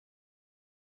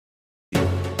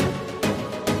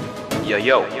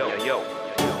Yo.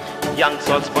 Young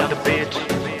souls on the beat.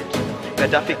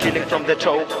 Gaddafih killing from the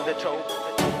top.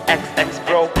 XX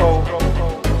Broccode.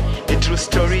 The true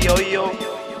story, yo.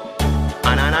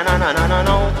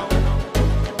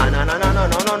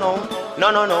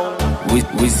 No.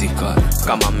 Wizika.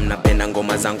 Kama mnapenda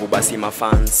ngoma zangu basi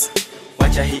mafans,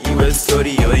 wacha hii iwe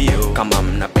story yo. Kama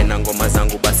mnapenda ngoma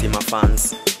zangu basi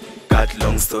mafans, cut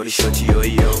long story short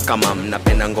yo. Kama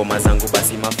mnapenda ngoma zangu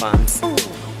basi mafans,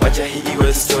 wacha hii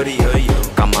iwe story yo.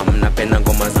 Kama mnapenda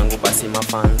ngoma zangu basi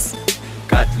mafans,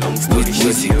 cut long story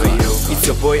short yo. It's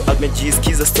your boy Almeji,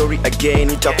 skiza story again.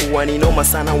 Itakuwa ni noma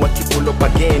sana wakipull up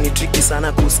again. Ni tricky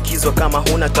sana kusikizwa kama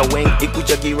huna taweng.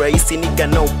 Ikujagi rahisi nigga,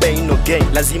 no pain no gain.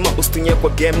 Lazima ustunye kwa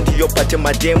game ndiyo pate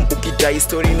madem. Ukidai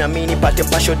story na mini pate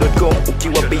mpasho.com.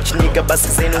 Ukiwa bitch nigga basi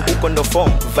zenu huko ndo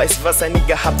form. Vice versa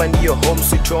nigga, hapa ndiyo home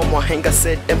sweet home. Wahenga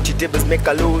said empty tables make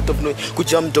a lot of noise.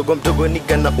 Kuja mdogo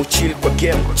nigga na uchill kwa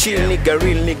game. Chill nigga,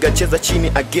 real nigga, cheza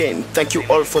chini again. Thank you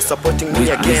all for supporting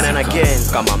me again and again.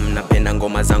 Kama mnapenda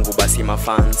ngoma zangu basi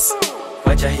mafans,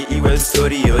 wacha hii iwe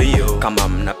story yo. Kama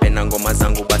mnapenda ngoma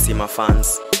zangu basi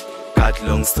mafans, cut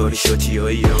long story short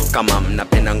yo. Kama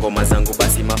mnapenda ngoma zangu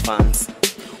basi mafans,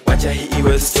 wacha hii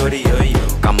iwe story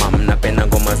yo. Kama mnapenda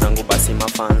ngoma zangu basi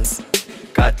mafans,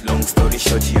 cut long story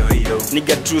short yo.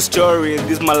 Nigga, true story,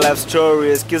 this my life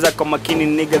story. Skiza kwa makini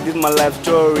nigga, this my life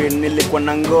story. Nilikuwa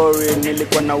na ngori,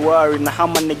 nilikuwa na worry, na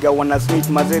hama nigga wana switch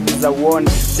mazedi za one.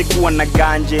 Sikuwa na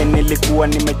ganje, nilikuwa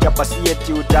nimechapa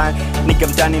sieti utani. Nigga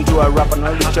I'm turning into a rapper,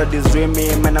 now you shot this dream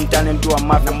me, man I'm turning into a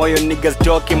mafia. Moyo niggas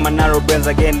joking, my narrow brains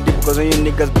again deep, cause when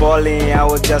you niggas balling, I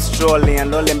was just strolling.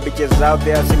 And all them bitches out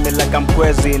there see me like I'm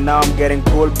crazy. Now I'm getting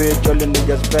cool bitch, all them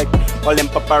niggas fake. All them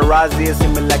paparazzi see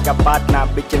me like a partner,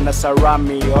 bitch in the surround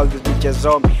me. All these bitches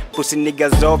on me, pussy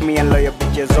niggas off me, and loyal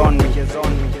bitches on me.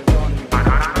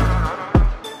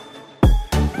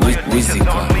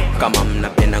 Wizika. Kama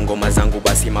mnapenda ngoma zangu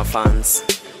basi mafans,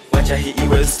 wacha hii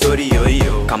iwe story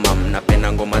yo. Kama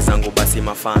mnapenda ngoma zangu basi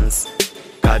mafans,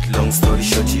 cut long story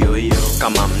short yo.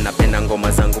 Kama mnapenda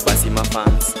ngoma zangu basi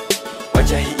mafans,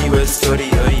 wacha hii iwe story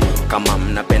yo. Kama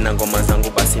mnapenda ngoma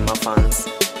zangu basi mafans,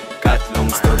 cut long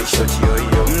story short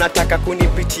yo. Mnataka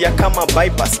kunipitia kama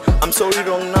bypass. I'm sorry,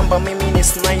 wrong number, mimi ni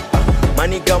sniper.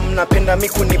 Maniga mnapenda mi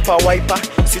kunipa wiper.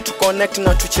 Si tu connect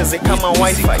na tucheze kama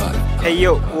wifi. Hey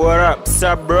yo, what up,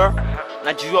 sup bro?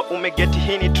 Najua umegeti,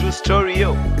 hii ni true story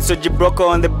yo. So Broccode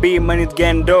on the beat, man it's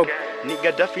getting dope.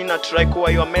 Nigga Gaddafih na try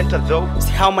kuwa your mentor though.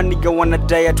 See how my nigga wanna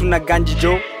die, hatuna ganji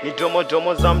jo. Ni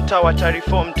domo za mtaa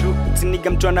watareform tu. Si nigga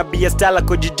mtu ana be a style like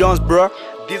Koji Jones bro.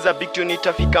 These are big tune,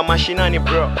 itafika mashinani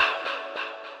bro.